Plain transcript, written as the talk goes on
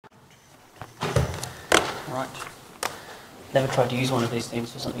Right. Never tried to use one of these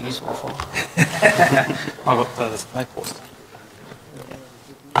things for something useful before. I've got the display post.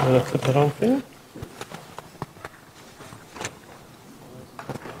 Will I clip that on for you?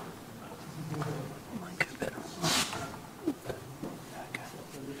 Might go better.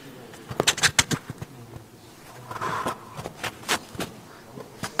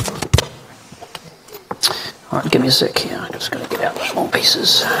 All right, give me a sec here. I'm just going to get out the small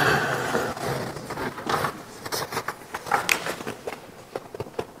pieces.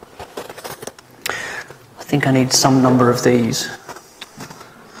 I think I need some number of these.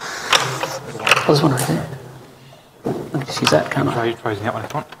 I was wondering there. I can just use that, can't I? Try using that one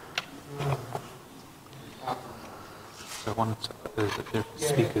if you want. So one is the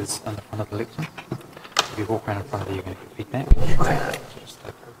speakers on the front of the lectern. If you walk around in front of it, you're going to get feedback. Okay.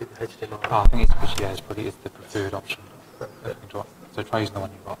 I think HDMI is probably the preferred option. So try using the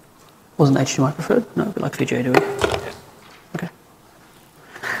one you've got. Wasn't HDMI preferred? No, but like VGA do we? Yes. Okay.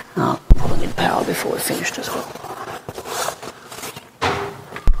 I'll probably need power before we're finished as well.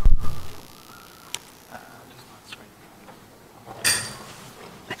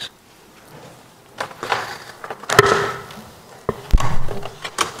 Thanks.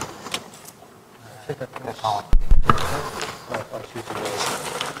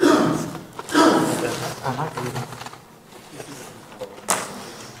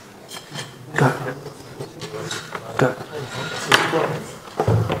 Go.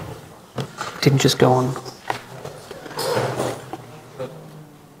 Didn't just go on.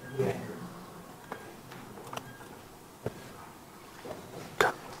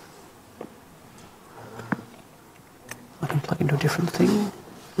 Go. I can plug into a different thing.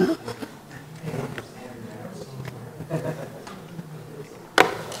 No.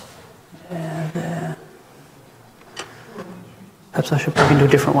 There. Perhaps I should plug into a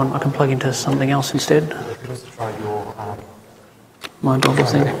different one. I can plug into something else instead. You could also try your My dongle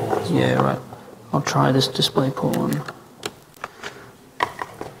thing? Yeah, right. I'll try this DisplayPort one.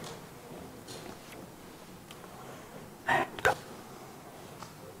 And go.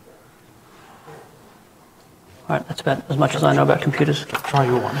 Alright, that's about as much as I know about computers. Try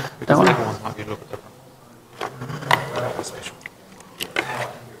your one. That Because one? the other ones might be a little bit different. Special.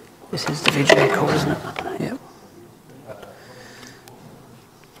 This is the VGA cord, isn't it? Yep.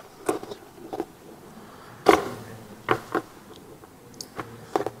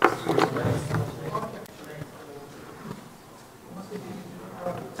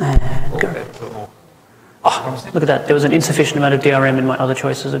 And go. Oh, look at that. There was an insufficient amount of DRM in my other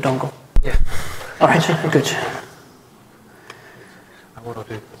choices of dongle. Yeah. All right, good. What I'll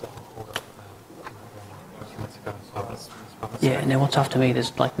do is I'll hold up documents ago, so it's Yeah, and then what's after me?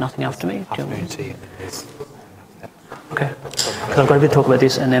 There's like nothing after me. Do you want me- afternoon tea and then there's Okay. Because I've got a bit to talk about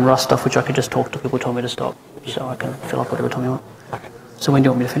this and then Rust stuff, which I could just talk to people who told me to stop. So I can fill up whatever time you want. okay. So when do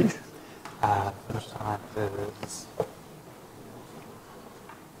you want me to finish? Finish time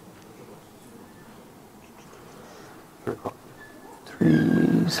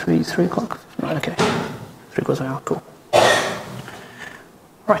is 3 o'clock. 3 o'clock? Right, okay. 3/4 of an hour, cool.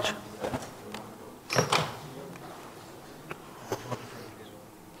 Right.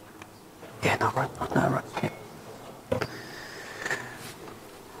 Yeah, no, right. Yeah.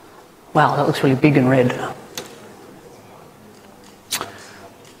 Wow, that looks really big and red.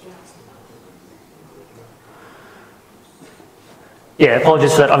 Yeah,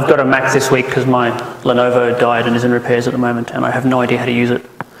 apologies for that. I've got a Mac this week because my Lenovo died and is in repairs at the moment, and I have no idea how to use it.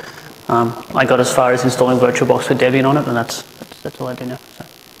 I got as far as installing VirtualBox with Debian on it, and that's all I do now. So.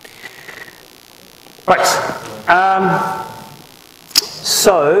 Right.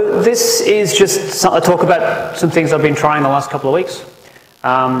 So this is just a talk about some things I've been trying the last couple of weeks.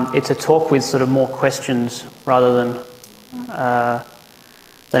 It's a talk with sort of more questions rather than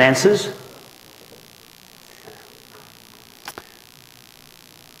answers.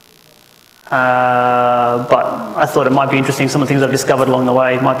 But I thought it might be interesting. Some of the things I've discovered along the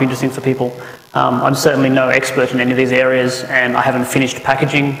way might be interesting for people. I'm certainly no expert in any of these areas, and I haven't finished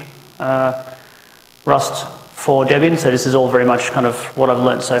packaging Rust for Debian, so this is all very much kind of what I've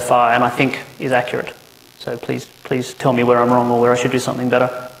learnt so far, and I think is accurate. So please tell me where I'm wrong or where I should do something better.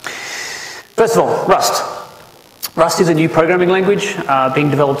 First of all, Rust. Rust is a new programming language being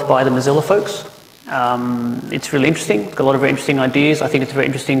developed by the Mozilla folks. It's really interesting, got a lot of very interesting ideas. I think it's a very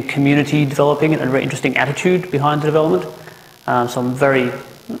interesting community developing it and a very interesting attitude behind the development. So I'm very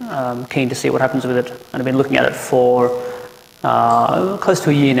keen to see what happens with it. And I've been looking at it for close to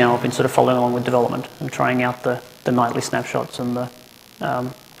a year now. I've been sort of following along with development and trying out the nightly snapshots and the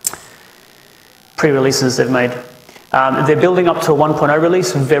pre-releases they've made. They're building up to a 1.0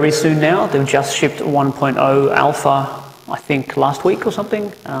 release very soon now. They've just shipped 1.0 alpha, I think, last week or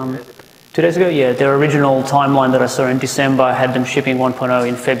something. 2 days ago? Yeah, their original timeline that I saw in December had them shipping 1.0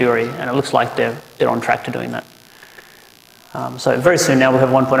 in February, and it looks like they're on track to doing that. So very soon now we'll have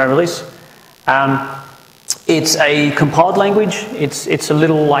 1.0 release. It's a compiled language. It's a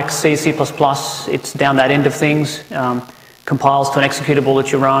little like C, C++. It's down that end of things. Compiles to an executable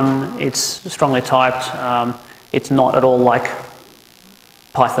that you run. It's strongly typed. It's not at all like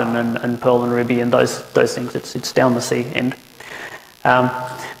Python and Perl and Ruby and those things. It's down the C end.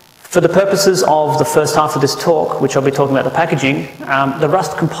 For the purposes of the first half of this talk, which I'll be talking about the packaging, the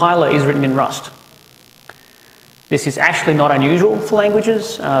Rust compiler is written in Rust. This is actually not unusual for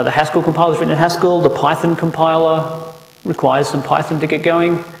languages. The Haskell compiler is written in Haskell. The Python compiler requires some Python to get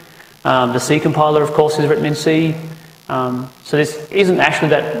going. The C compiler, of course, is written in C. So this isn't actually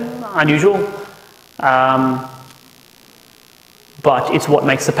that unusual, but it's what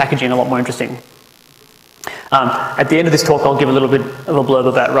makes the packaging a lot more interesting. At the end of this talk, I'll give a little bit of a blurb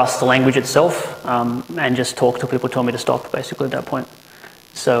about Rust, the language itself, and just talk till people tell me to stop, basically, at that point.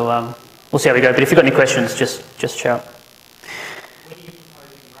 So we'll see how we go. But if you've got any questions, just shout.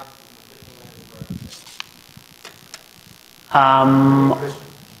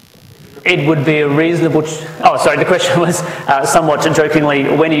 It would be a reasonable... Oh, sorry, the question was somewhat jokingly,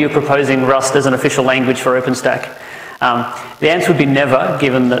 when are you proposing Rust as an official language for OpenStack? The answer would be never,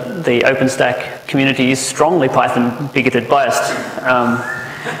 given that the OpenStack community is strongly Python bigoted biased.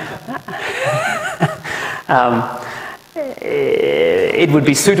 It would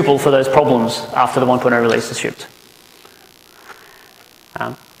be suitable for those problems after the 1.0 release is shipped.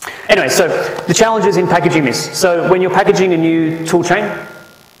 Anyway, so the challenges in packaging this. So when you're packaging a new toolchain,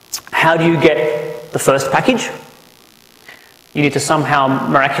 how do you get the first package? You need to somehow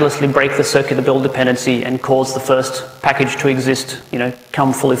miraculously break the circular build dependency and cause the first package to exist,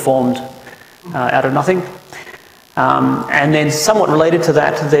 come fully formed out of nothing. And then somewhat related to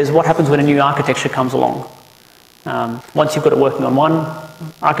that, there's what happens when a new architecture comes along. Once you've got it working on one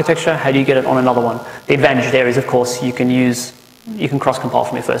architecture, how do you get it on another one? The advantage there is, of course, you can cross-compile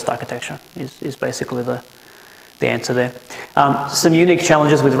from your first architecture, is basically the answer there. Some unique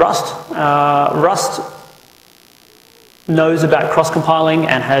challenges with Rust. Rust knows about cross-compiling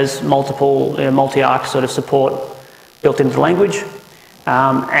and has multiple multi-arc sort of support built into the language.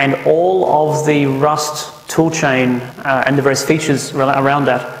 And all of the Rust toolchain and the various features around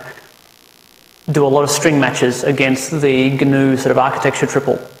that do a lot of string matches against the GNU sort of architecture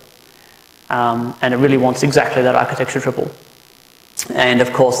triple. And it really wants exactly that architecture triple. And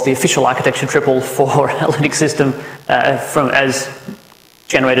of course, the official architecture triple for a Linux system as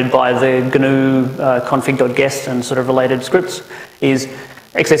generated by the GNU config.guest and sort of related scripts is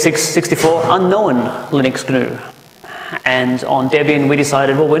x86-64 unknown Linux GNU. And on Debian, we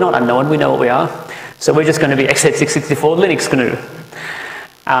decided, well, we're not unknown, we know what we are. So we're just going to be x86-64 Linux GNU.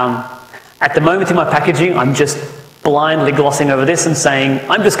 At the moment in my packaging, I'm just blindly glossing over this and saying,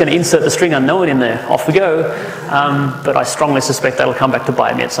 I'm just going to insert the string unknown in there, off we go. But I strongly suspect that'll come back to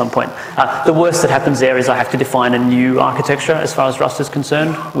bite me at some point. The worst that happens there is I have to define a new architecture as far as Rust is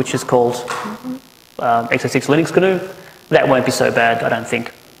concerned, which is called x86 Linux GNU. That won't be so bad, I don't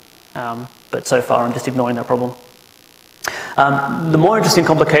think. But so far, I'm just ignoring that problem. The more interesting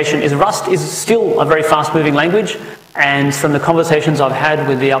complication is Rust is still a very fast-moving language, and from the conversations I've had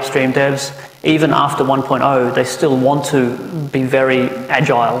with the upstream devs, even after 1.0, they still want to be very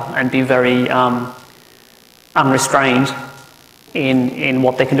agile and be very unrestrained in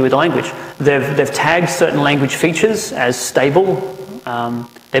what they can do with the language. They've tagged certain language features as stable.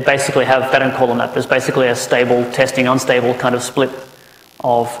 They basically have, they don't call them that, but it's basically a stable, testing, unstable kind of split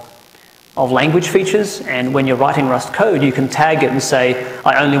of language features. And when you're writing Rust code, you can tag it and say,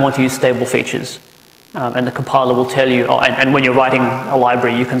 I only want to use stable features. And the compiler will tell you, and when you're writing a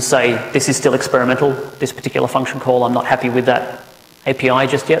library, you can say, this is still experimental, this particular function call, I'm not happy with that API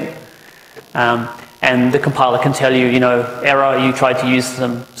just yet. And the compiler can tell you, error, you tried to use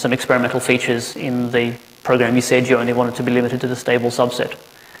some experimental features in the program you said you only wanted to be limited to the stable subset.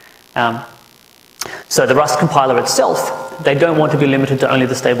 So the Rust compiler itself, they don't want to be limited to only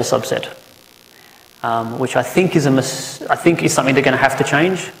the stable subset. Which I think is something they're going to have to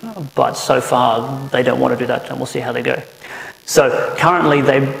change, but so far they don't want to do that, and we'll see how they go. So currently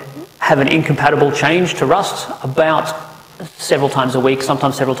they have an incompatible change to Rust about several times a week,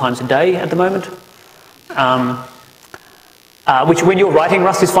 sometimes several times a day at the moment. Which when you're writing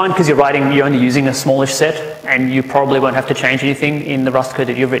Rust is fine because you're only using a smallish set, and you probably won't have to change anything in the Rust code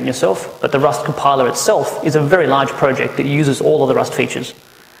that you've written yourself. But the Rust compiler itself is a very large project that uses all of the Rust features.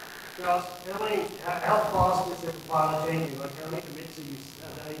 How fast is the compiler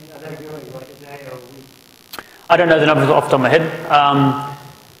I don't know the numbers off the top of my head.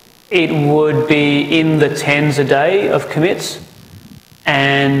 It would be in the tens a day of commits,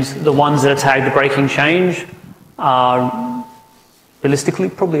 and the ones that are tagged breaking change are realistically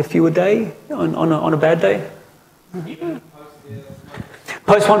probably a few a day on a bad day.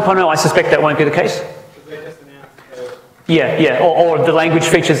 Post 1.0, I suspect that won't be the case. Yeah, or the language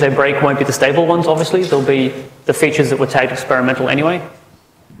features they break won't be the stable ones, obviously. They'll be the features that were tagged experimental anyway.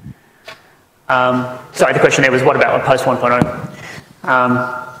 Sorry, the question there was what about post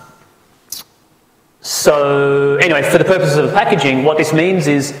 1.0? So anyway, for the purposes of packaging, what this means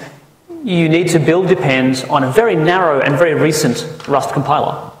is you need to build depends on a very narrow and very recent Rust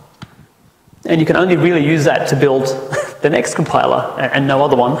compiler. And you can only really use that to build the next compiler and no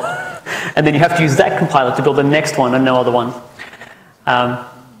other one. And then you have to use that compiler to build the next one and no other one.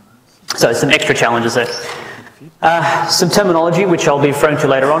 So some extra challenges there. Some terminology, which I'll be referring to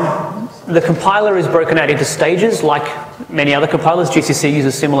later on. The compiler is broken out into stages, like many other compilers. GCC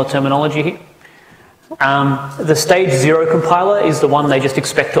uses similar terminology here. The stage 0 compiler is the one they just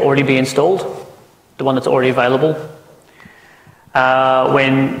expect to already be installed, the one that's already available.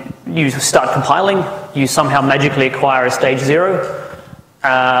 When you start compiling, you somehow magically acquire a stage 0,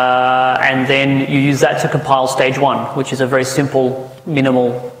 and then you use that to compile stage 1, which is a very simple,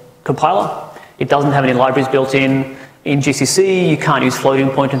 minimal compiler. It doesn't have any libraries built in. In GCC, you can't use floating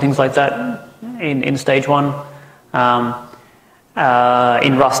point and things like that in stage 1.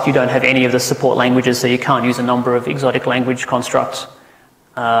 In Rust, you don't have any of the support languages, so you can't use a number of exotic language constructs.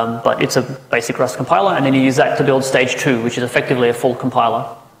 But it's a basic Rust compiler, and then you use that to build stage 2, which is effectively a full compiler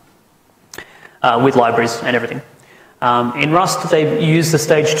with libraries and everything. In Rust, they use the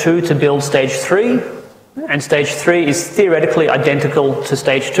stage 2 to build stage 3, and stage 3 is theoretically identical to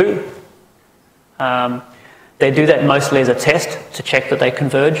stage 2. They do that mostly as a test to check that they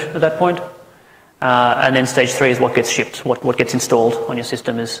converge at that point. And then stage 3 is what gets shipped, what gets installed on your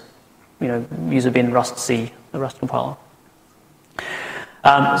system is, user bin rust C, the Rust compiler.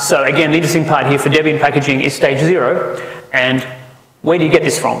 So again, the interesting part here for Debian packaging is stage 0, and where do you get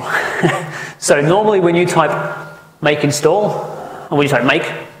this from? So normally when you type make install, or when you type make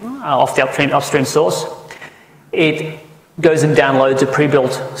off the upstream source, it goes and downloads a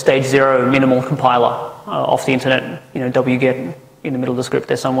pre-built stage 0 minimal compiler off the internet, wget in the middle of the script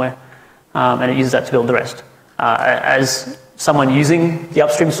there somewhere. And it uses that to build the rest. As someone using the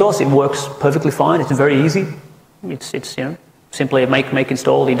upstream source, it works perfectly fine. It's very easy. It's simply a make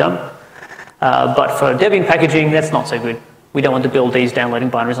install, you're done. But for Debian packaging, that's not so good. We don't want to build these downloading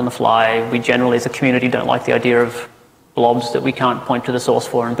binaries on the fly. We generally, as a community, don't like the idea of blobs that we can't point to the source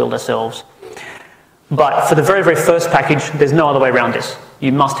for and build ourselves. But for the very, very first package, there's no other way around this.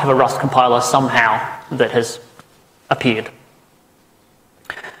 You must have a Rust compiler somehow that has appeared.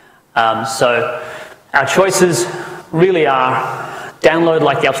 So our choices really are download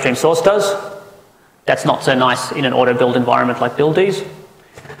like the upstream source does. That's not so nice in an auto-build environment like builds.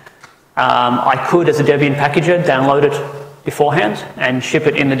 I could, as a Debian packager, download it beforehand and ship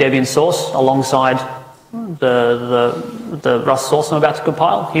it in the Debian source alongside the Rust source I'm about to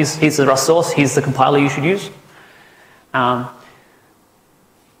compile. Here's the Rust source, here's the compiler you should use.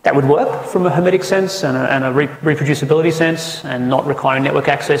 That would work from a hermetic sense and a reproducibility sense and not requiring network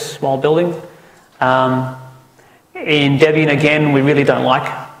access while building. In Debian, again, we really don't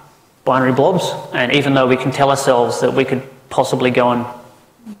like binary blobs, and even though we can tell ourselves that we could possibly go and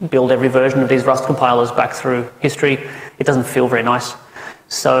build every version of these Rust compilers back through history, it doesn't feel very nice.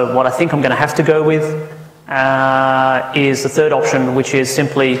 So what I think I'm going to have to go with is the third option, which is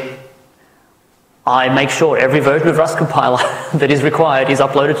simply I make sure every version of Rust compiler that is required is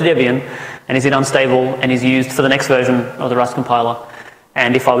uploaded to Debian and is in unstable and is used for the next version of the Rust compiler.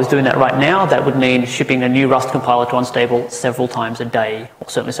 And if I was doing that right now, that would mean shipping a new Rust compiler to unstable several times a day, or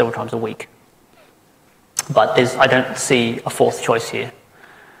certainly several times a week. But I don't see a fourth choice here.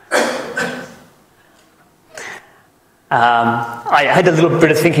 I had a little bit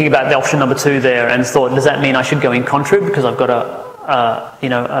of thinking about the option number 2 there and thought, does that mean I should go in contrib because I've got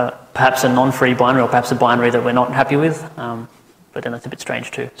perhaps a non-free binary or perhaps a binary that we're not happy with? But then that's a bit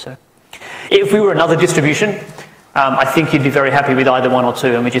strange too. So, if we were another distribution, I think you'd be very happy with either 1 or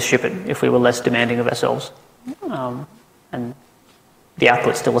 2 and we just ship it if we were less demanding of ourselves. And the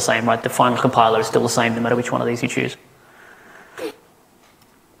output's still the same, right? The final compiler is still the same no matter which one of these you choose.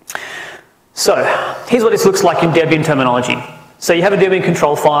 So, here's what this looks like in Debian terminology. So you have a Debian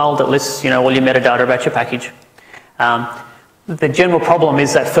control file that lists, all your metadata about your package. The general problem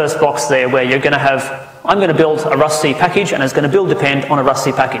is that first box there where you're going to have, I'm going to build a Rust C package and it's going to build depend on a Rust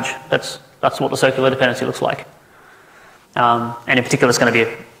C package. That's what the circular dependency looks like. And in particular, it's going to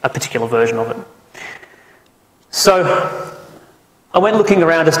be a particular version of it. So I went looking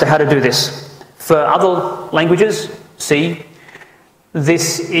around as to how to do this. For other languages, C,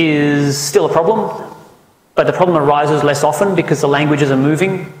 this is still a problem, but the problem arises less often because the languages are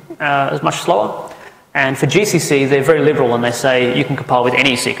moving much slower. And for GCC, they're very liberal and they say you can compile with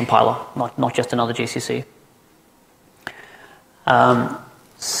any C compiler, not just another GCC.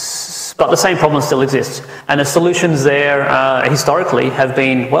 But the same problem still exists. And the solutions there historically have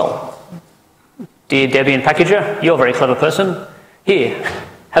been, well, dear Debian packager, you're a very clever person. Here,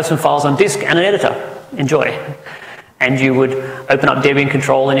 have some files on disk and an editor. Enjoy. And you would open up Debian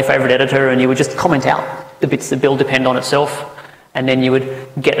control in your favorite editor and you would just comment out the bits that build depend on itself. And then you would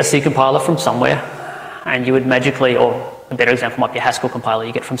get a C compiler from somewhere and you would magically, or a better example might be a Haskell compiler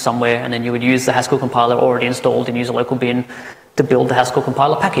you get from somewhere, and then you would use the Haskell compiler already installed and use a local bin to build the Haskell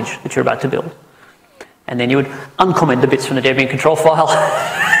compiler package that you're about to build. And then you would uncomment the bits from the Debian control file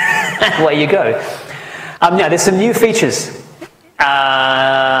and away you go. Now there's some new features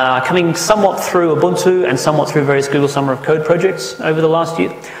coming somewhat through Ubuntu and somewhat through various Google Summer of Code projects over the last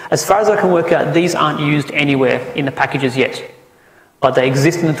year. As far as I can work out, these aren't used anywhere in the packages yet, but they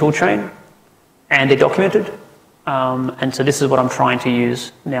exist in the toolchain and they're documented. And so this is what I'm trying to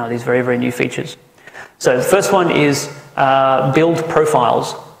use now, these very, very new features. So the first one is build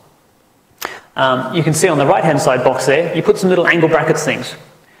profiles. You can see on the right-hand side box there, you put some little angle brackets things,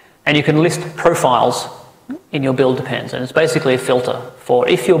 and you can list profiles in your build depends, and it's basically a filter for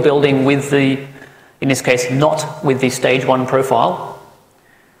if you're building with the, in this case, not with the stage 1 profile,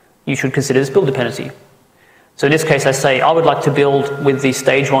 you should consider this build dependency. So in this case, I say I would like to build with the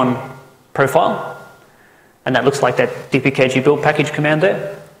stage 1 profile, and that looks like that dpkg build package command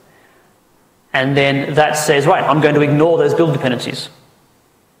there. And then that says, right, I'm going to ignore those build dependencies.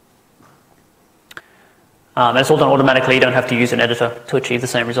 It's all done automatically, you don't have to use an editor to achieve the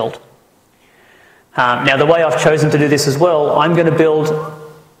same result. Now the way I've chosen to do this as well, I'm going to build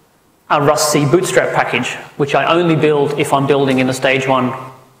a Rust C Bootstrap package, which I only build if I'm building in the stage 1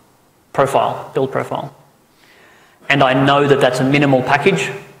 profile, build profile. And I know that that's a minimal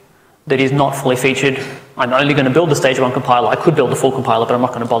package that is not fully featured. I'm only going to build the stage 1 compiler. I could build the full compiler, but I'm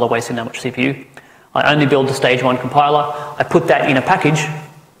not going to bother wasting that much CPU. I only build the stage 1 compiler. I put that in a package,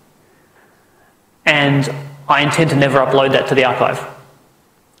 and I intend to never upload that to the archive.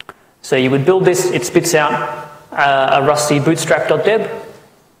 So you would build this, it spits out a Rust C bootstrap.deb.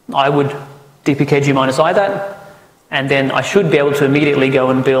 I would dpkg-i that, and then I should be able to immediately go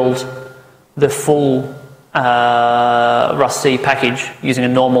and build the full Rust C package using a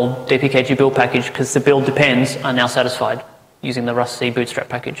normal dpkg build package, because the build depends are now satisfied using the Rust C bootstrap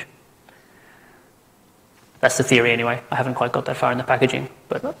package. That's the theory anyway. I haven't quite got that far in the packaging,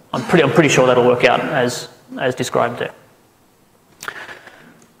 but I'm pretty sure that'll work out as described there.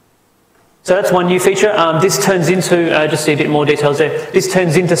 So that's one new feature. This turns into, just see a bit more details there, this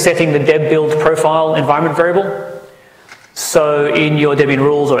turns into setting the deb build profile environment variable. So in your Debian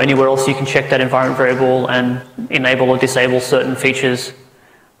rules or anywhere else, you can check that environment variable and enable or disable certain features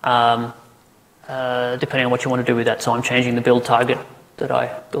depending on what you want to do with that. So I'm changing the build target that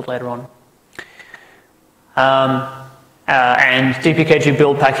I build later on. And dpkg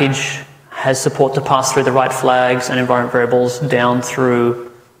build package has support to pass through the right flags and environment variables down through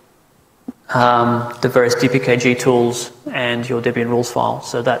the various dpkg tools and your Debian rules file.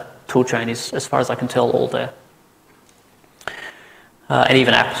 So that toolchain is, as far as I can tell, all there. And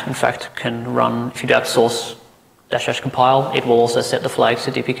even apt, in fact, can run, if you do apt source -- compile, it will also set the flags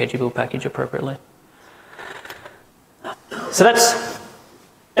to dpkg build package appropriately. So that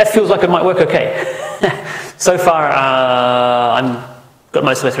feels like it might work okay. So far, I'm got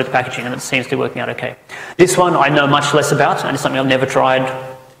most of the way through the packaging and it seems to be working out okay. This one I know much less about, and it's something I've never tried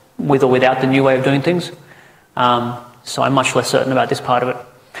with or without the new way of doing things. So I'm much less certain about this part of it.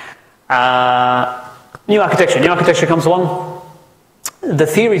 New architecture comes along. The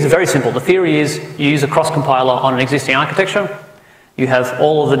theory is very simple. The theory is you use a cross-compiler on an existing architecture. You have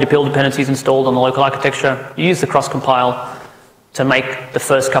all of the build dependencies installed on the local architecture. You use the cross-compile to make the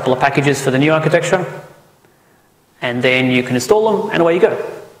first couple of packages for the new architecture. And then you can install them, and away you go.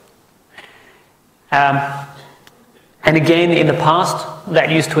 And again, in the past,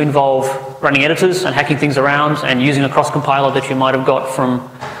 that used to involve running editors and hacking things around and using a cross-compiler that you might have got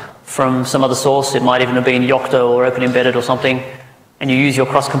from some other source. It might even have been Yocto or Open Embedded or something. And you use your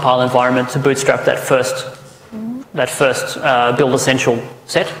cross-compile environment to bootstrap that first build essential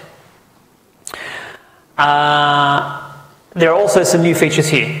set. There are also some new features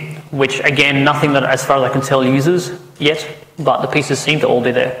here, which again, nothing that as far as I can tell uses yet, but the pieces seem to all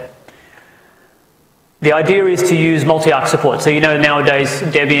be there. The idea is to use multi-arch support. So you know nowadays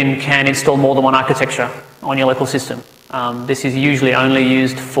Debian can install more than one architecture on your local system. This is usually only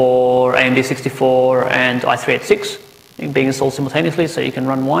used for AMD 64 and i386 being installed simultaneously, so you can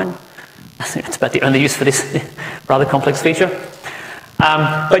run Wine. That's about the only use for this rather complex feature.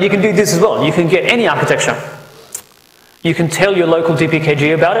 But you can do this as well. You can get any architecture. You can tell your local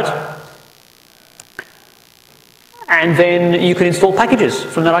DPKG about it, and then you can install packages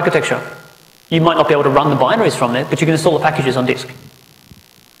from that architecture. You might not be able to run the binaries from there, but you can install the packages on disk.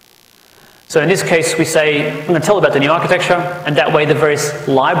 So in this case, we say, I'm going to tell about the new architecture, and that way the various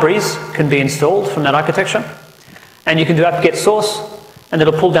libraries can be installed from that architecture. And you can do apt-get source, and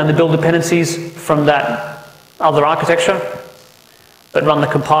it'll pull down the build dependencies from that other architecture, but run the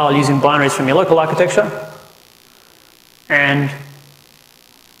compile using binaries from your local architecture. And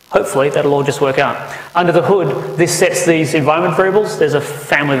hopefully that'll all just work out. Under the hood, this sets these environment variables. There's a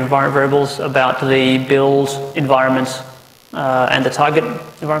family of environment variables about the build environment and the target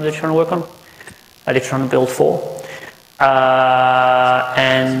environment that you're trying to work on, that you're trying to build for.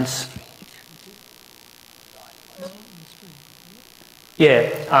 And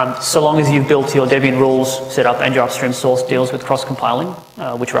yeah, so long as you've built your Debian rules set up and your upstream source deals with cross-compiling,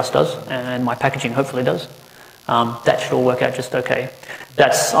 which Rust does, and my packaging hopefully does, that should all work out just okay.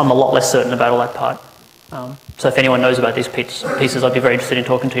 I'm a lot less certain about all that part. So if anyone knows about these pieces, I'd be very interested in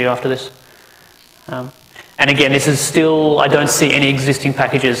talking to you after this. And again, this is still, I don't see any existing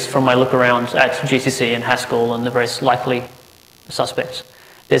packages from my look around at GCC and Haskell and the various likely suspects.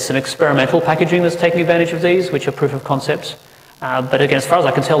 There's some experimental packaging that's taking advantage of these, which are proof of concepts. But again, as far as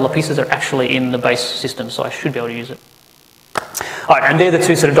I can tell, the pieces are actually in the base system, so I should be able to use it. All right, and they're the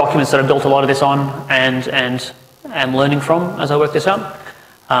two sort of documents that I built a lot of this on and am learning from as I work this out.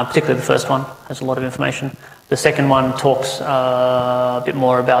 Particularly the first one has a lot of information. The second one talks a bit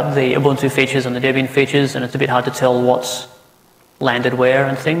more about the Ubuntu features and the Debian features, and it's a bit hard to tell what's landed where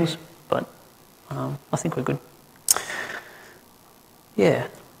and things, but I think we're good. Yeah,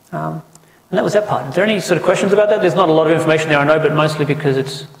 and that was that part. Is there any sort of questions about that? There's not a lot of information there, I know, but mostly because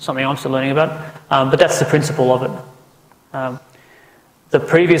it's something I'm still learning about. But that's the principle of it. The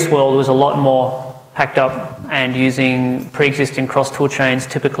previous world was a lot more packed up and using pre-existing cross-tool chains,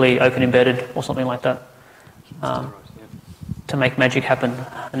 typically open embedded or something like that, to make magic happen.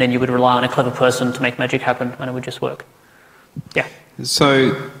 And then you would rely on a clever person to make magic happen, and it would just work. Yeah.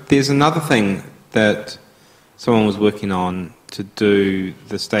 So there's another thing that someone was working on to do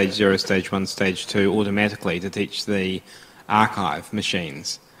the stage 0, stage 1, stage 2 automatically to teach the archive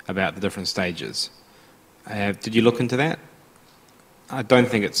machines about the different stages. Did you look into that? I don't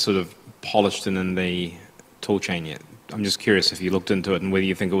think it's sort of polished and in the toolchain yet. I'm just curious if you looked into it and whether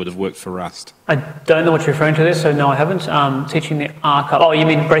you think it would have worked for Rust. I don't know what you're referring to there, so no, I haven't. Teaching the archive. Oh, you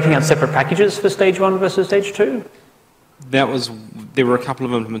mean breaking out separate packages for stage 1 versus stage 2? There were a couple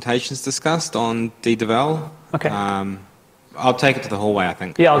of implementations discussed on ddevel. Okay. I'll take it to the hallway, I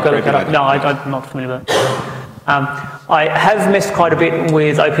think. Yeah, I'll go look it up. No, I'm not familiar with it. I have messed quite a bit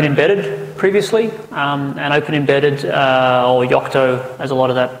with Open Embedded previously, and Open Embedded, or Yocto, as a lot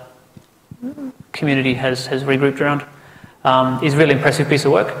of that community has regrouped around, is a really impressive piece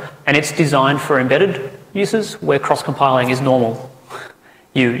of work, and it's designed for embedded uses where cross-compiling is normal.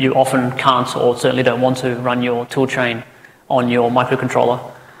 You often can't, or certainly don't want to, run your toolchain on your microcontroller,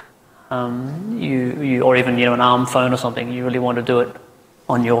 or even an ARM phone or something. You really want to do it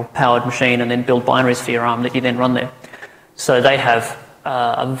on your powered machine and then build binaries for your ARM that you then run there. So they have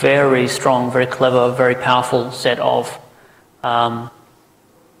a very strong, very clever, very powerful set of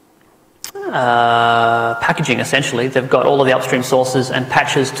packaging, essentially. They've got all of the upstream sources and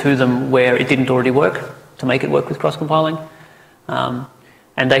patches to them where it didn't already work to make it work with cross-compiling.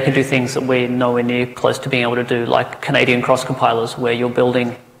 And they can do things that we're nowhere near close to being able to do, like Canadian cross-compilers, where you're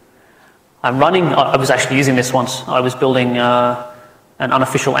building... I was actually using this once. I was building an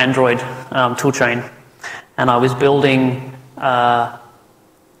unofficial Android toolchain, and I was building on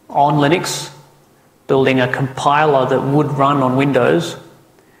Linux, building a compiler that would run on Windows,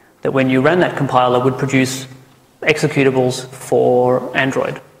 that when you ran that compiler would produce executables for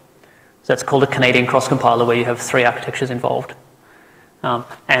Android. So that's called a Canadian cross-compiler, where you have 3 architectures involved.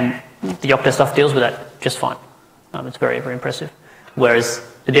 And the Yocto stuff deals with that just fine. It's very, very impressive. Whereas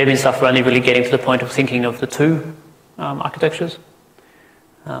the Debian stuff, we're only really getting to the point of thinking of the 2 architectures.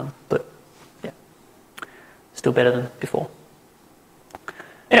 But yeah, still better than before.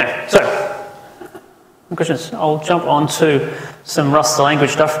 Anyway, so questions. I'll jump on to some Rust the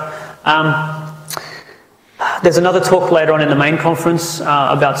language stuff. There's another talk later on in the main conference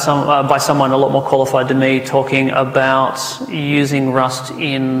about by someone a lot more qualified than me, talking about using Rust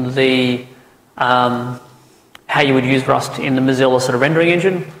in the how you would use Rust in the Mozilla sort of rendering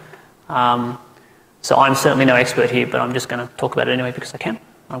engine. So I'm certainly no expert here, but I'm just going to talk about it anyway because I can.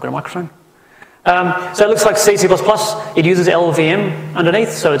 I've got a microphone. So it looks like C++. It uses LLVM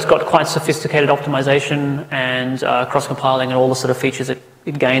underneath, so it's got quite sophisticated optimization and cross-compiling and all the sort of features that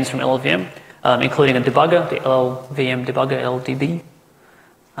it gains from LLVM, including a debugger, the LLVM debugger, LDB,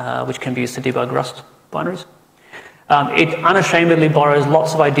 which can be used to debug Rust binaries. It unashamedly borrows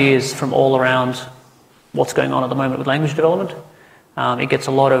lots of ideas from all around what's going on at the moment with language development. It gets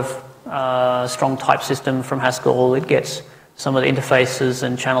a lot of strong type system from Haskell. It gets some of the interfaces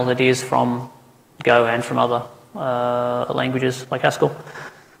and channel ideas from Go and from other languages like Haskell.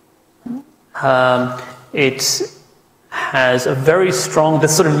 It has a very strong, the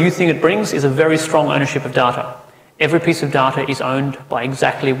sort of new thing it brings is a very strong ownership of data. Every piece of data is owned by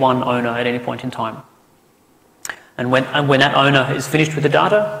exactly one owner at any point in time. And when that owner is finished with the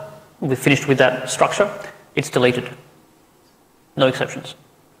data, finished with that structure, it's deleted. No exceptions.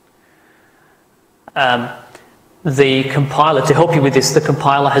 The compiler, to help you with this, the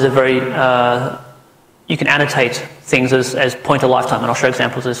compiler has a very, you can annotate things as pointer lifetime, and I'll show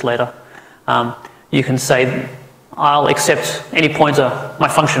examples of this later. You can say, I'll accept any pointer, my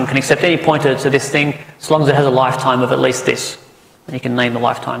function can accept any pointer to this thing as long as it has a lifetime of at least this. And you can name the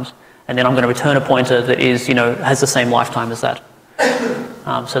lifetimes. And then I'm going to return a pointer that is, has the same lifetime as that.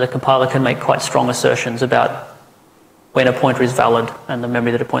 So the compiler can make quite strong assertions about when a pointer is valid and the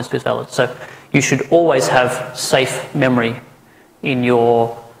memory that it points to is valid. So you should always have safe memory in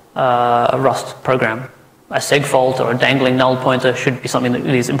your Rust program. A segfault or a dangling null pointer should be something that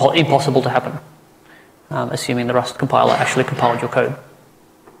is impossible to happen, assuming the Rust compiler actually compiled your code.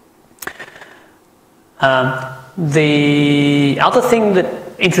 The other thing that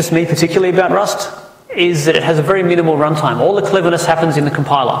interests me particularly about Rust is that it has a very minimal runtime. All the cleverness happens in the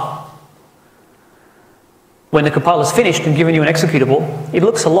compiler. When the compiler's finished and given you an executable, it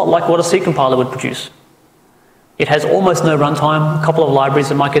looks a lot like what a C compiler would produce. It has almost no runtime, a couple of libraries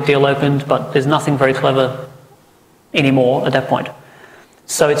that might get DL opened, but there's nothing very clever anymore at that point.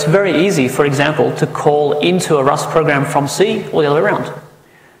 So it's very easy, for example, to call into a Rust program from C or the other way around.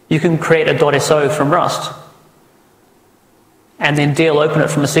 You can create a .so from Rust and then DL open it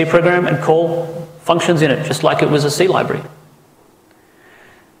from a C program and call functions in it, just like it was a C library.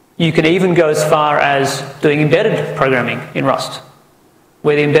 You can even go as far as doing embedded programming in Rust,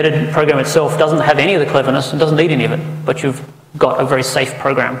 where the embedded program itself doesn't have any of the cleverness and doesn't need any of it, but you've got a very safe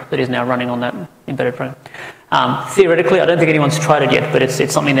program that is now running on that embedded program. Theoretically, I don't think anyone's tried it yet, but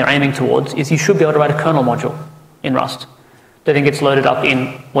it's something they're aiming towards, is you should be able to write a kernel module in Rust that then gets loaded up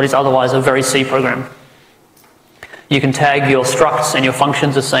in what is otherwise a very C program. You can tag your structs and your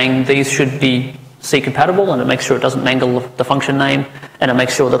functions as saying these should be C compatible, and it makes sure it doesn't mangle the function name, and it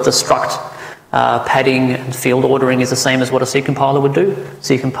makes sure that the struct padding and field ordering is the same as what a C compiler would do.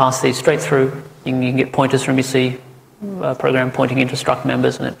 So you can pass these straight through. You can get pointers from your C program pointing into struct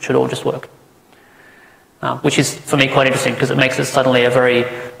members, and it should all just work. Which is, for me, quite interesting because it makes it suddenly a very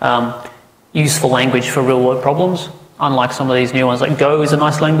useful language for real-world problems. Unlike some of these new ones, like Go is a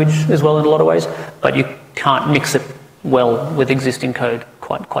nice language as well in a lot of ways, but you can't mix it well with existing code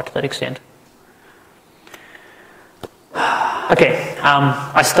quite to that extent. Okay,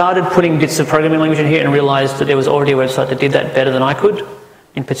 I started putting bits of programming language in here and realized that there was already a website that did that better than I could.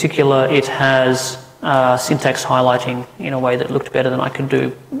 In particular, it has syntax highlighting in a way that looked better than I could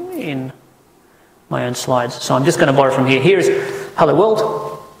do in my own slides. So I'm just going to borrow from here. Here's hello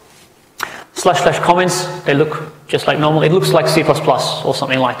world. / comments, they look just like normal. It looks like C++ or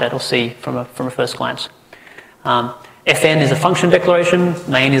something like that, or C from a first glance. Fn is a function declaration.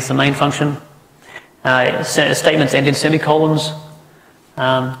 Main is the main function. Statements end in semicolons.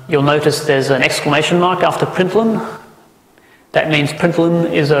 You'll notice there's an exclamation mark after println. That means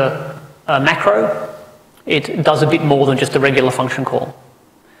println is a macro. It does a bit more than just a regular function call.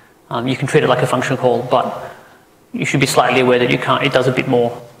 You can treat it like a function call, but you should be slightly aware that it does a bit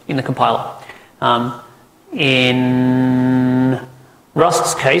more in the compiler. In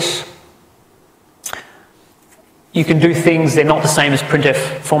Rust's case, you can do things, they're not the same as printf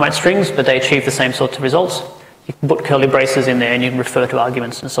format strings, but they achieve the same sorts of results. You can put curly braces in there and you can refer to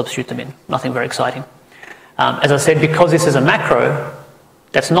arguments and substitute them in. Nothing very exciting. As I said, because this is a macro,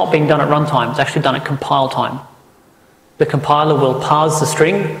 that's not being done at runtime. It's actually done at compile time. The compiler will parse the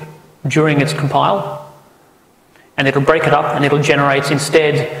string during its compile, and it'll break it up and it'll generate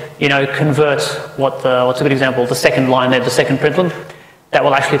instead, convert what's a good example, the second line there, the second println. That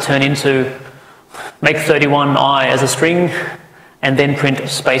will actually turn into make 31i as a string and then print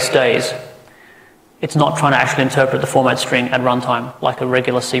space days. It's not trying to actually interpret the format string at runtime like a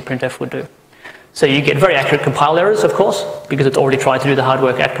regular C printf would do. So you get very accurate compile errors, of course, because it's already tried to do the hard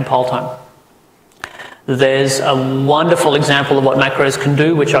work at compile time. There's a wonderful example of what macros can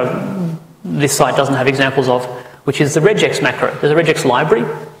do, which this site doesn't have examples of, which is the regex macro. There's a regex library,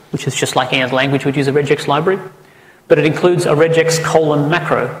 which is just like any other language would use a regex library, but it includes a regex :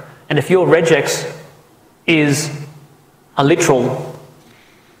 macro. And if your regex is a literal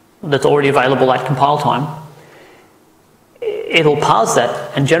that's already available at compile time, it'll parse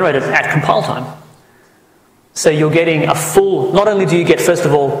that and generate it at compile time. So you're getting a full, not only do you get, first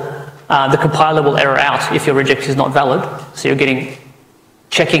of all, the compiler will error out if your regex is not valid, so you're getting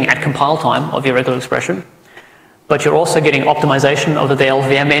checking at compile time of your regular expression, but you're also getting optimization of the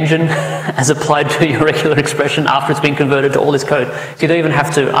LVM engine as applied to your regular expression after it's been converted to all this code. So you don't even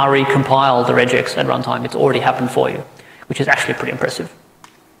have to re-compile the regex at runtime, it's already happened for you, which is actually pretty impressive.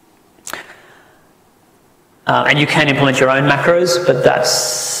 And you can implement your own macros, but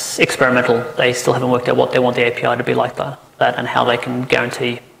that's experimental. They still haven't worked out what they want the API to be like that and how they can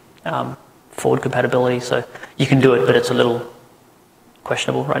guarantee forward compatibility. So you can do it, but it's a little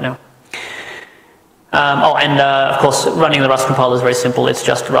questionable right now. Of course, running the Rust compiler is very simple. It's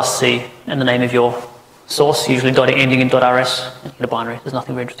just rustc and the name of your source, usually ending in .rs, and you get a binary. There's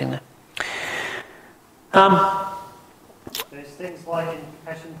nothing very interesting there. There's things like in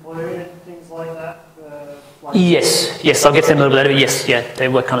hash include and things like that. Yes, I'll get to them a little bit later. Yes, yeah, they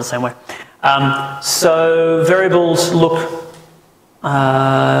work kind of the same way. So variables look,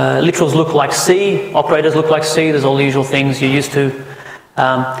 literals look like C, operators look like C. There's all the usual things you're used to.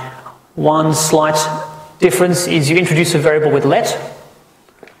 One slight difference is you introduce a variable with let.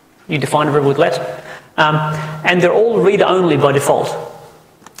 You define a variable with let. And they're all read-only by default.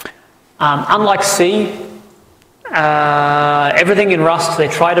 Unlike C, everything in Rust, they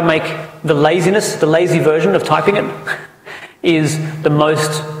try to make the lazy version of typing it is the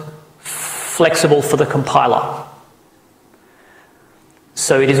most flexible for the compiler.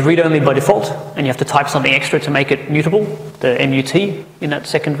 So it is read-only by default, and you have to type something extra to make it mutable, the MUT in that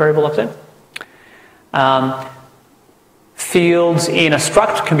second variable up there. Fields in a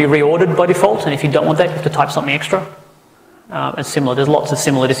struct can be reordered by default, and if you don't want that, you have to type something extra. And similar, there's lots of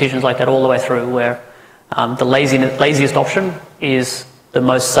similar decisions like that all the way through where the laziest option is the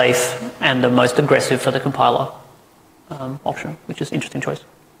most safe and the most aggressive for the compiler option, which is an interesting choice.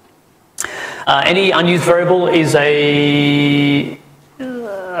 Any unused variable is an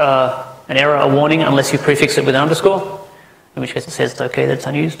error, a warning, unless you prefix it with an underscore, in which case it says it's okay that it's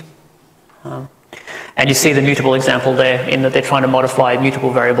unused. And you see the mutable example there in that they're trying to modify a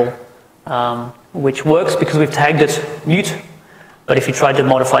mutable variable, which works because we've tagged it mute, but if you tried to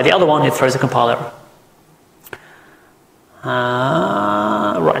modify the other one, it throws a compile error.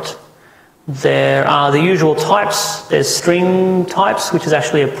 Right. There are the usual types. There's string types, which is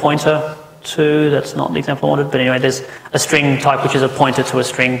actually a pointer to, that's not the example I wanted, but anyway, there's a string type, which is a pointer to a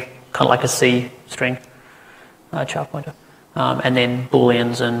string, kind of like a C string, char pointer. And then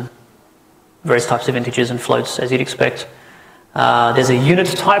booleans and various types of integers and floats, as you'd expect. There's a unit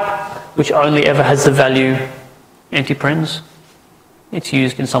type, which only ever has the value empty parens. It's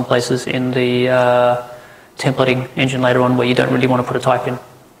used in some places in the templating engine later on where you don't really want to put a type in.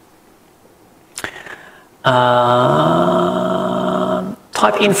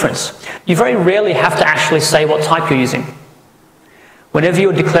 Type inference. You very rarely have to actually say what type you're using. Whenever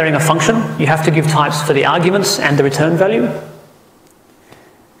you're declaring a function, you have to give types for the arguments and the return value.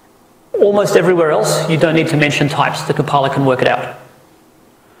 Almost everywhere else, you don't need to mention types. The compiler can work it out.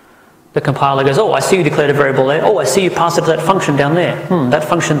 The compiler goes, oh, I see you declared a variable there. Oh, I see you passed it to that function down there. That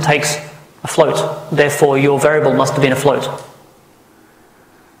function takes a float. Therefore, your variable must have been a float.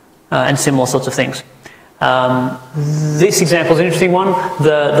 And similar sorts of things. This example is an interesting one.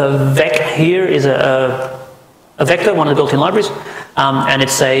 The vec here is a vector, one of the built-in libraries, and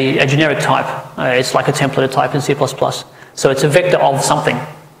it's a generic type. It's like a templated type in C++. So it's a vector of something.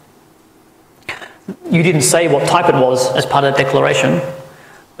 You didn't say what type it was as part of that declaration,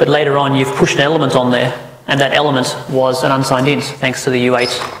 but later on you've pushed an element on there, and that element was an unsigned int, thanks to the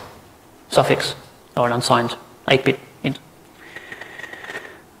U8 suffix, or an unsigned 8-bit int.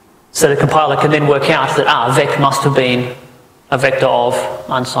 So the compiler can then work out that, vec must have been a vector of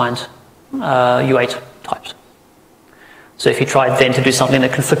unsigned U8 types. So if you tried then to do something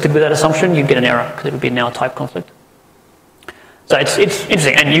that conflicted with that assumption, you'd get an error, because it would be now a type conflict. So it's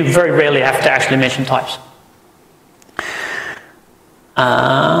interesting, and you very rarely have to actually mention types.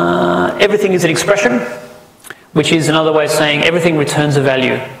 Everything is an expression, which is another way of saying everything returns a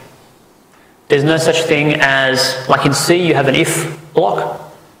value. There's no such thing as, like in C, you have an if block,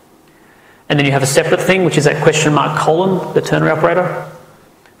 and then you have a separate thing, which is that question mark colon, the ternary operator.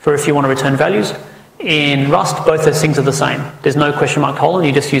 for if you want to return values. In Rust, both those things are the same. There's no question mark colon,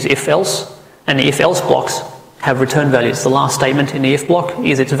 you just use if-else, and the if-else blocks have return values. The last statement in the if block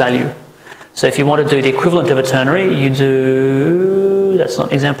is its value. So if you want to do the equivalent of a ternary, you do, that's not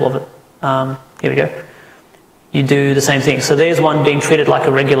an example of it. Here we go. You do the same thing. So there's one being treated like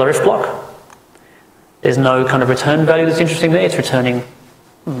a regular if block. There's no kind of return value that's interesting there. It's returning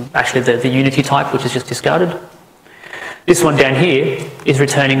actually the unity type, which is just discarded. This one down here is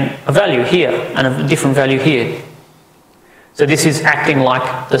returning a value here and a different value here. So this is acting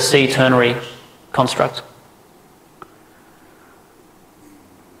like the C ternary construct.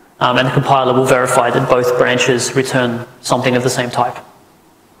 And the compiler will verify that both branches return something of the same type.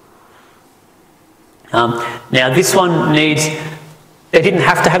 Now this one needs, they didn't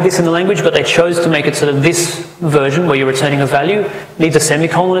have to have this in the language, but they chose to make it so that this version, where you're returning a value, needs a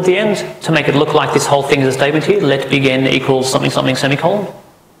semicolon at the end to make it look like this whole thing is a statement here, let big N equals something something semicolon.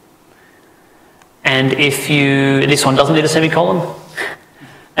 And if you, this one doesn't need a semicolon.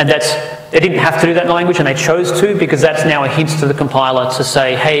 And that's, they didn't have to do that in the language, and they chose to, because that's now a hint to the compiler to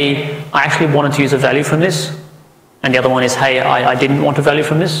say, hey, I actually wanted to use a value from this. And the other one is, hey, I didn't want a value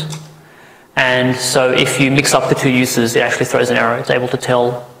from this. And so if you mix up the two uses, it actually throws an error. It's able to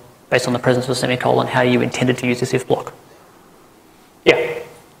tell, based on the presence of a semicolon, how you intended to use this if block. Yeah?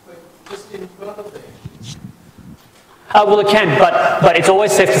 Just in front of it. Well, it can, but it's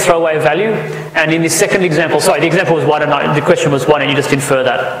always safe to throw away a value. And in this second example, sorry, the example was the question was why don't you just infer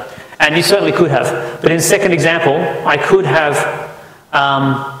that? And you certainly could have. But in the second example, I could have...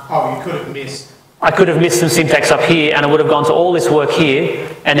 you could have missed. I could have missed some syntax up here, and I would have gone to all this work here,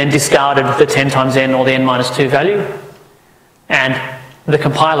 and then discarded the 10 times n or the n minus 2 value. And the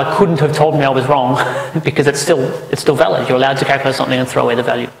compiler couldn't have told me I was wrong, because it's still valid. You're allowed to calculate something and throw away the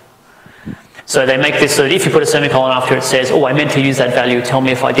value. So they make this so that if you put a semicolon after it says, oh, I meant to use that value, tell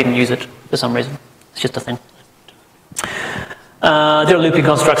me if I didn't use it for some reason. It's just a thing. There are looping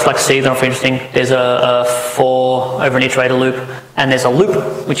constructs like C that are interesting. There's a for over an iterator loop, and there's a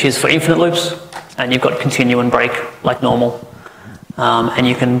loop, which is for infinite loops. And you've got continue and break like normal. And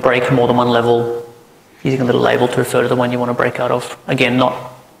you can break more than one level using a little label to refer to the one you want to break out of. Again,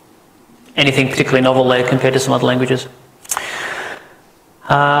 not anything particularly novel there compared to some other languages.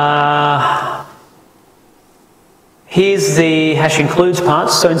 Here's the hash includes part.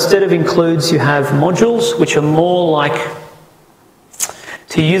 So instead of includes, you have modules, which are more like,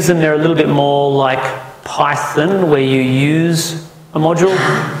 to use them, they're a little bit more like Python, where you use a module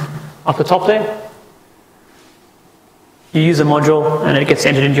up the top there. You use a module and it gets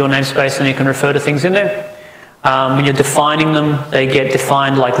entered into your namespace and you can refer to things in there. When you're defining them, they get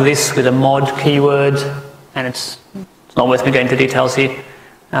defined like this with a mod keyword, and it's not worth me going into details here.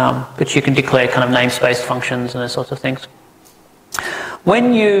 But you can declare kind of namespace functions and those sorts of things.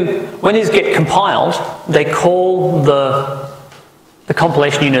 When these get compiled, they call the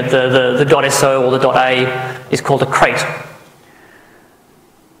compilation unit, the .so or the .a is called a crate.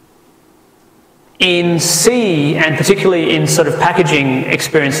 In C, and particularly in sort of packaging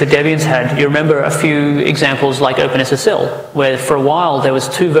experience that Debian's had, you remember a few examples like OpenSSL, where for a while there was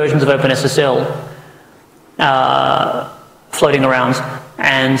 2 versions of OpenSSL floating around,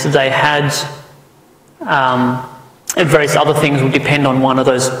 and they had and various other things would depend on one of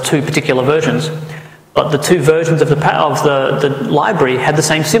those 2 particular versions. But the 2 versions of the library had the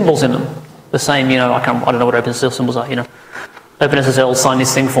same symbols in them. The same, you know, I don't know what OpenSSL symbols are, you know. OpenSSL sign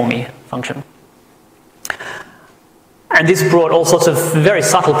this thing for me function. And this brought all sorts of very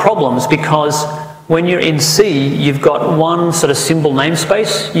subtle problems, because when you're in C, you've got one sort of symbol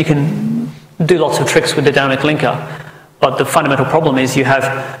namespace. You can do lots of tricks with the dynamic linker, but the fundamental problem is you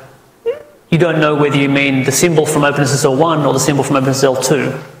don't know whether you mean the symbol from OpenSSL 1 or the symbol from OpenSSL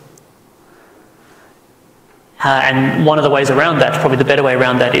 2. And one of the ways around that, probably the better way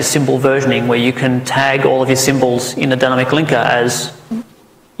around that, is symbol versioning, where you can tag all of your symbols in the dynamic linker as,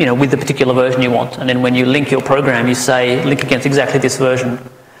 you know, with the particular version you want. And then when you link your program, you say, link against exactly this version.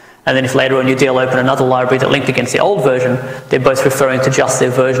 And then if later on you DL open another library that linked against the old version, they're both referring to just their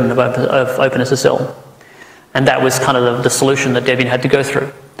version of OpenSSL. And that was kind of the solution that Debian had to go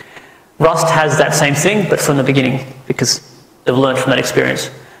through. Rust has that same thing, but from the beginning, because they've learned from that experience.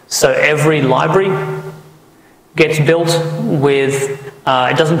 So every library gets built with,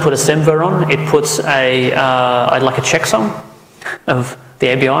 it doesn't put a semver on, it puts like a checksum of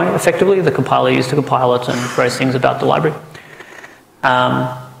the ABI, effectively, the compiler used to compile it, and various things about the library.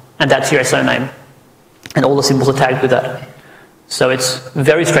 And that's your SO name. And all the symbols are tagged with that. So it's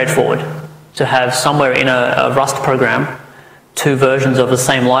very straightforward to have somewhere in a Rust program 2 versions of the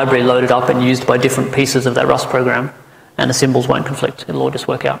same library loaded up and used by different pieces of that Rust program. and the symbols won't conflict. It'll all just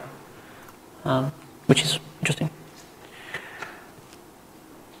work out, which is interesting.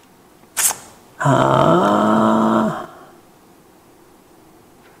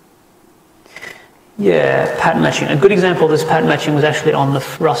 Yeah, pattern matching. A good example of this pattern matching was actually on the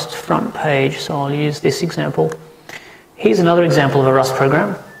Rust front page, so I'll use this example. Here's another example of a Rust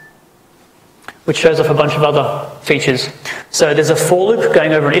program, which shows off a bunch of other features. So there's a for loop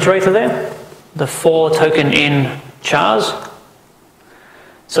going over an iterator there, the for token in chars.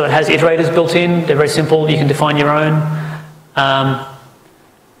 So it has iterators built in, they're very simple, you can define your own,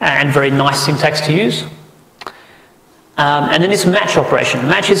 and very nice syntax to use. And then this match operation.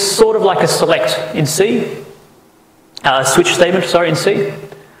 Match is sort of like a select in C, switch statement, sorry, in C,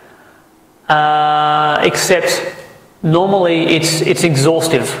 except normally it's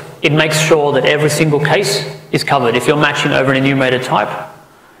exhaustive. It makes sure that every single case is covered. If you're matching over an enumerated type,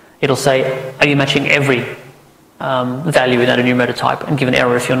 it'll say, are you matching every value in that enumerated type, and give an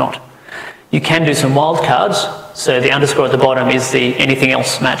error if you're not. You can do some wildcards, so the underscore at the bottom is the anything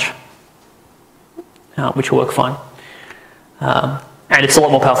else match, which will work fine. And it's a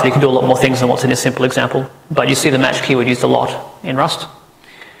lot more powerful. You can do a lot more things than what's in this simple example. But you see the match keyword used a lot in Rust.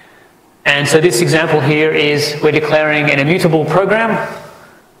 And so this example here is we're declaring an immutable program.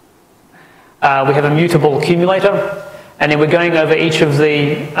 We have a mutable accumulator. And then we're going over each of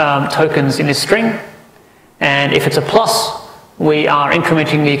the tokens in this string. And if it's a plus, we are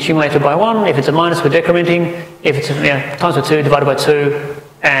incrementing the accumulator by 1. If it's a minus, we're decrementing. If it's times by 2, divided by 2,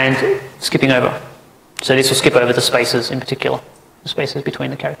 and skipping over. So this will skip over the spaces in particular, the spaces between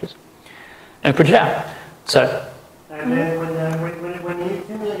the characters. And we print it out. So. And then when the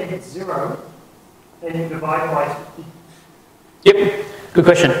accumulator hits 0, then you divide by 50. Yep, good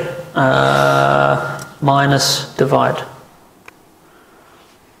question. Minus divide.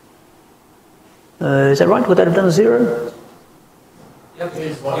 Is that right? Would that have done 0? Yep,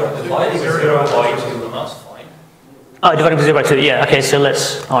 dividing 0 by 2, and that's fine. Oh, dividing by 0 by 2, yeah, okay, so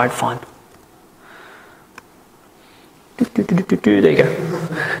let's, alright, fine. There you go.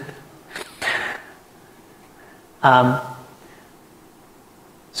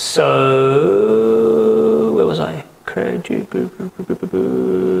 So, where was I?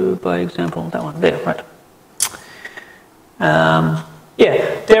 By example, that one, there, right. Yeah,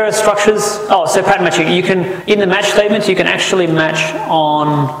 there are structures. Oh, so pattern matching. You can, in the match statements, you can actually match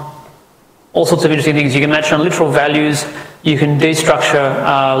on all sorts of interesting things. You can match on literal values. You can destructure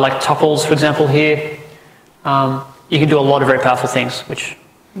like tuples, for example, here. You can do a lot of very powerful things, which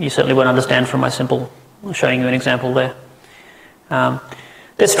you certainly won't understand from my simple showing you an example there.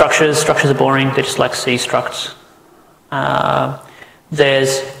 There's structures. Structures are boring. They're just like C structs.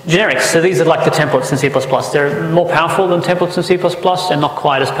 There's generics. So these are like the templates in C++. They're more powerful than templates in C++ and not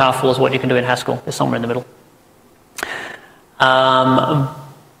quite as powerful as what you can do in Haskell. They're somewhere in the middle.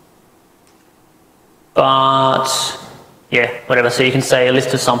 But yeah, whatever. So you can say a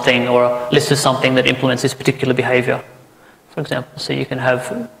list of something or a list of something that implements this particular behavior, for example. So you can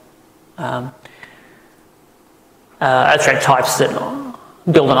have abstract types that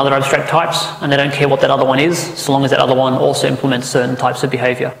build on other abstract types, and they don't care what that other one is, so long as that other one also implements certain types of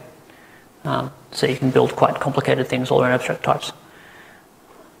behavior. So you can build quite complicated things all around abstract types.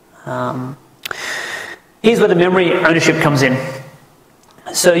 Here's where the memory ownership comes in.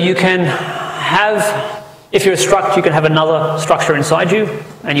 So you can have, if you're a struct, you can have another structure inside you,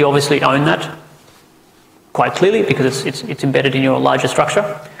 and you obviously own that quite clearly because it's embedded in your larger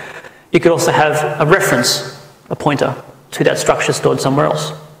structure. You could also have a reference, a pointer, to that structure stored somewhere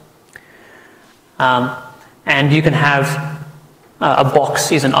else. And you can have a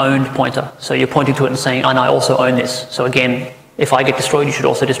box is an owned pointer. So you're pointing to it and saying, and I also own this. So again, if I get destroyed, you should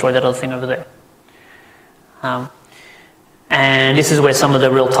also destroy that other thing over there. And this is where some of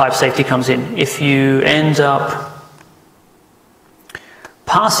the real type safety comes in. If you end up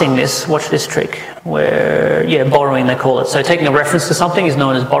passing this, watch this trick, where, yeah, borrowing they call it. So taking a reference to something is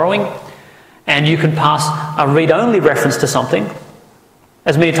known as borrowing. And you can pass a read-only reference to something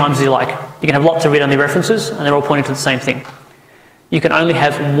as many times as you like. You can have lots of read-only references, and they're all pointing to the same thing. You can only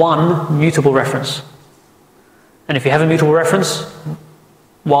have one mutable reference. And if you have a mutable reference,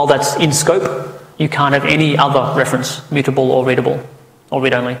 while that's in scope, you can't have any other reference, mutable or readable, or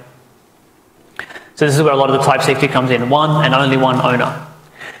read-only. So this is where a lot of the type safety comes in, one and only one owner.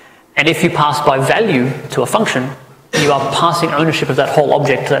 And if you pass by value to a function, you are passing ownership of that whole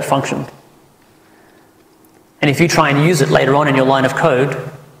object to that function. And if you try and use it later on in your line of code,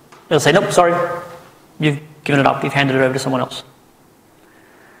 it'll say, nope, sorry, you've given it up, you've handed it over to someone else.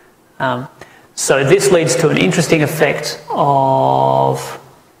 So this leads to an interesting effect of,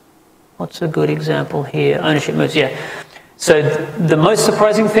 what's a good example here? Ownership moves, yeah. So the most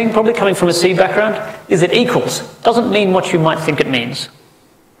surprising thing, probably coming from a C background, is that equals doesn't mean what you might think it means.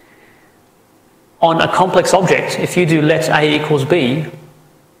 On a complex object, if you do let A equals B,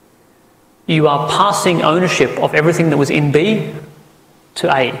 you are passing ownership of everything that was in B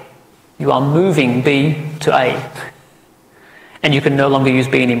to A. You are moving B to A. And you can no longer use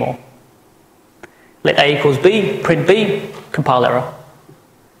B anymore. Let A equals B, print B, compile error.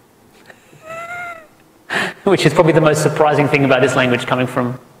 Which is probably the most surprising thing about this language coming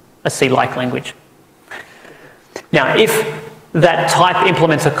from a C-like language. Now, if that type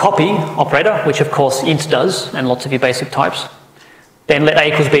implements a copy operator, which of course int does, and lots of your basic types, then let A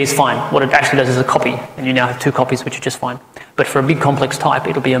equals B is fine. What it actually does is a copy, and you now have two copies, which are just fine. But for a big complex type,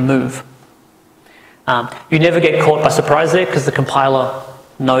 it'll be a move. You never get caught by surprise there, because the compiler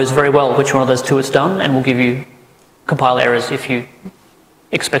knows very well which one of those two it's done, and will give you compile errors if you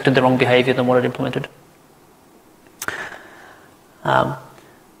expected the wrong behavior than what it implemented.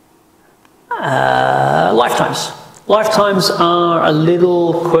 Lifetimes. Lifetimes are a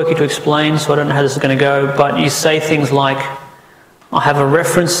little quirky to explain, so I don't know how this is going to go, but you say things like, I have a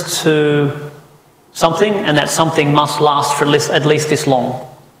reference to something, and that something must last for at least this long.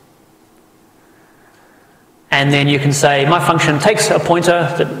 And then you can say, my function takes a pointer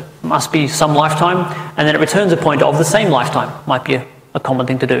that must be some lifetime, and then it returns a pointer of the same lifetime. Might be a common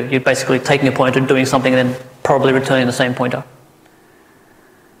thing to do. You're basically taking a pointer, doing something, and then probably returning the same pointer.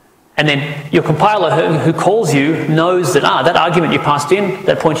 And then your compiler who calls you knows that, that argument you passed in,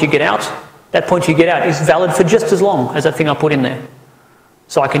 that pointer you get out is valid for just as long as that thing I put in there.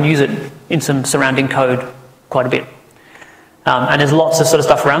 So I can use it in some surrounding code quite a bit. And there's lots of sort of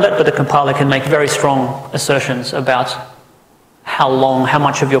stuff around it, but the compiler can make very strong assertions about how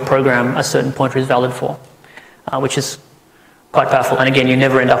much of your program a certain pointer is valid for, which is quite powerful. And again, you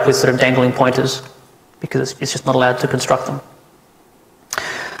never end up with sort of dangling pointers because it's just not allowed to construct them.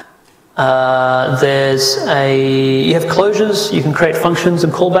 You have closures, you can create functions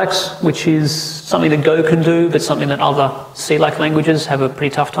and callbacks, which is something that Go can do, but something that other C-like languages have a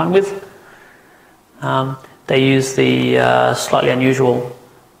pretty tough time with. They use the slightly unusual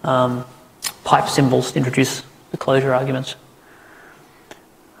pipe symbols to introduce the closure arguments.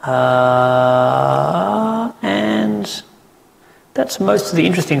 And that's most of the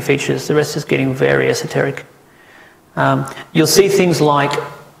interesting features. The rest is getting very esoteric. You'll see things like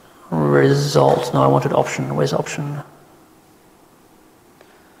result. No, I wanted option. Where's option?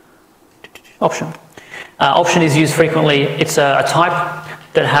 Option. Option is used frequently. It's a type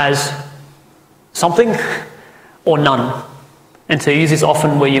that has something or none. And so you use this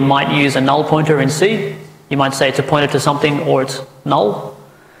often where you might use a null pointer in C. You might say it's a pointer to something or it's null.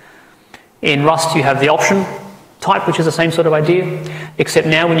 In Rust you have the option type, which is the same sort of idea, except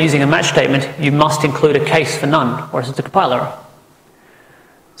now when using a match statement you must include a case for none, or else it's a compiler error.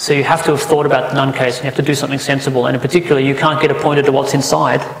 So you have to have thought about the none case, and you have to do something sensible, and in particular you can't get a pointer to what's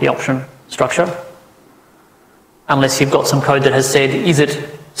inside the option structure unless you've got some code that has said, is it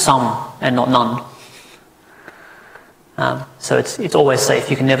some and not none. So it's always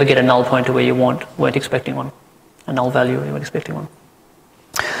safe. You can never get a null pointer where you weren't expecting one, a null value where you weren't expecting one.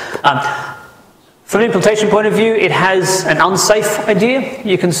 From an implementation point of view, it has an unsafe idea.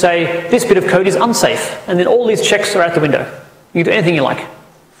 You can say, this bit of code is unsafe, and then all these checks are out the window. You can do anything you like.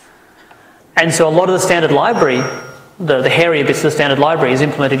 And so a lot of the standard library, the hairier bits of the standard library is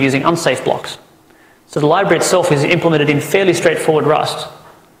implemented using unsafe blocks. So the library itself is implemented in fairly straightforward Rust,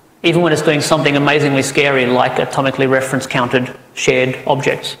 even when it's doing something amazingly scary like atomically reference counted shared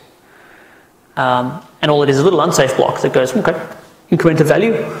objects. And all it is a little unsafe block that goes, okay, increment a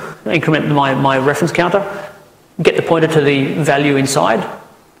value, increment my reference counter, get the pointer to the value inside.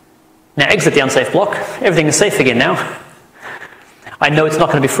 Now exit the unsafe block, everything is safe again now. I know it's not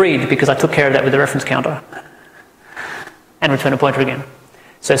going to be freed because I took care of that with the reference counter. And return a pointer again.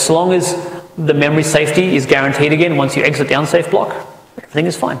 So long as the memory safety is guaranteed again once you exit the unsafe block, everything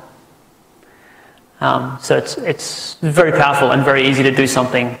is fine. So it's very powerful and very easy to do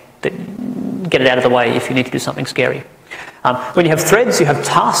something that get it out of the way if you need to do something scary. When you have threads, you have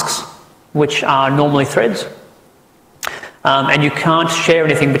tasks, which are normally threads. And you can't share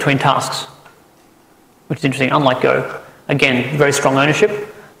anything between tasks, which is interesting, unlike Go. Again, very strong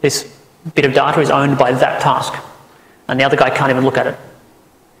ownership. This bit of data is owned by that task, and the other guy can't even look at it.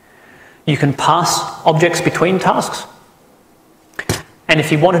 You can pass objects between tasks. And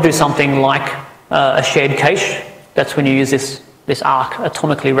if you want to do something like a shared cache, that's when you use this arc,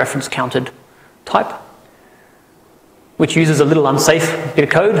 atomically reference counted type, which uses a little unsafe bit of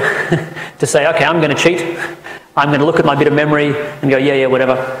code to say, okay, I'm going to cheat. I'm going to look at my bit of memory and go, yeah,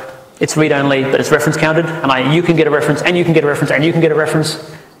 whatever. It's read-only, but it's reference counted, and you can get a reference, and you can get a reference, and you can get a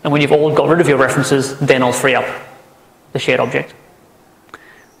reference, and when you've all got rid of your references, then I'll free up the shared object.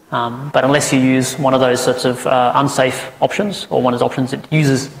 But unless you use one of those sorts of unsafe options, or one of those options that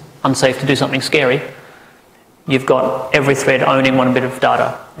uses unsafe to do something scary, you've got every thread owning one bit of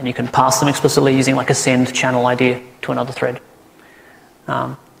data, and you can pass them explicitly using like a send channel ID to another thread.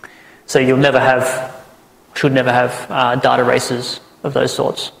 So you'll never have, should never have data races of those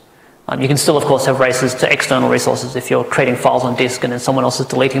sorts. You can still, of course, have races to external resources. If you're creating files on disk and then someone else is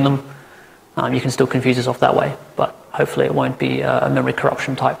deleting them, you can still confuse yourself that way, but hopefully it won't be a memory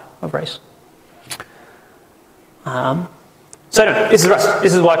corruption type of race. So anyway, this is Rust.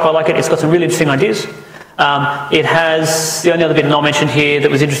 This is why I quite like it. It's got some really interesting ideas. It has, the only other bit not mentioned here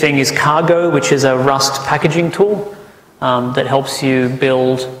that was interesting is Cargo, which is a Rust packaging tool that helps you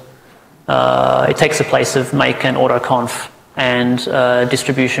build, it takes the place of make and autoconf and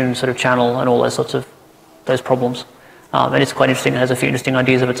distribution sort of channel and all those sorts of, those problems. And it's quite interesting. It has a few interesting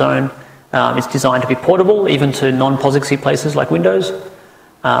ideas of its own. It's designed to be portable, even to non-POSIX places like Windows.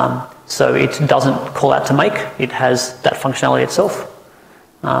 So it doesn't call out to make. It has that functionality itself.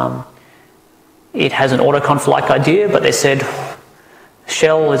 It has an autoconf-like idea, but they said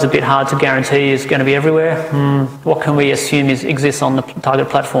shell is a bit hard to guarantee is going to be everywhere. What can we assume exists on the target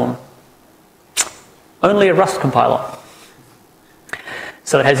platform? Only a Rust compiler.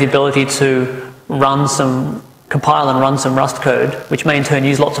 So it has the ability to compile and run some Rust code, which may in turn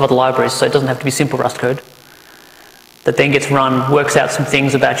use lots of other libraries, so it doesn't have to be simple Rust code, that then gets run, works out some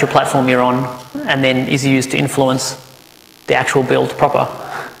things about your platform you're on, and then is used to influence the actual build proper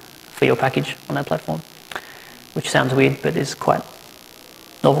for your package on that platform, which sounds weird, but is quite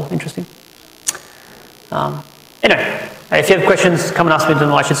novel, interesting. Anyway, if you have questions, come and ask me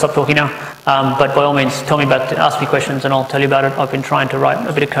them. I should stop talking now. But by all means, ask me questions and I'll tell you about it. I've been trying to write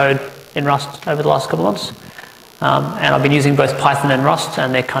a bit of code in Rust over the last couple of months. And I've been using both Python and Rust,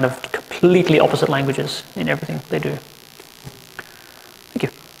 and they're kind of completely opposite languages in everything they do.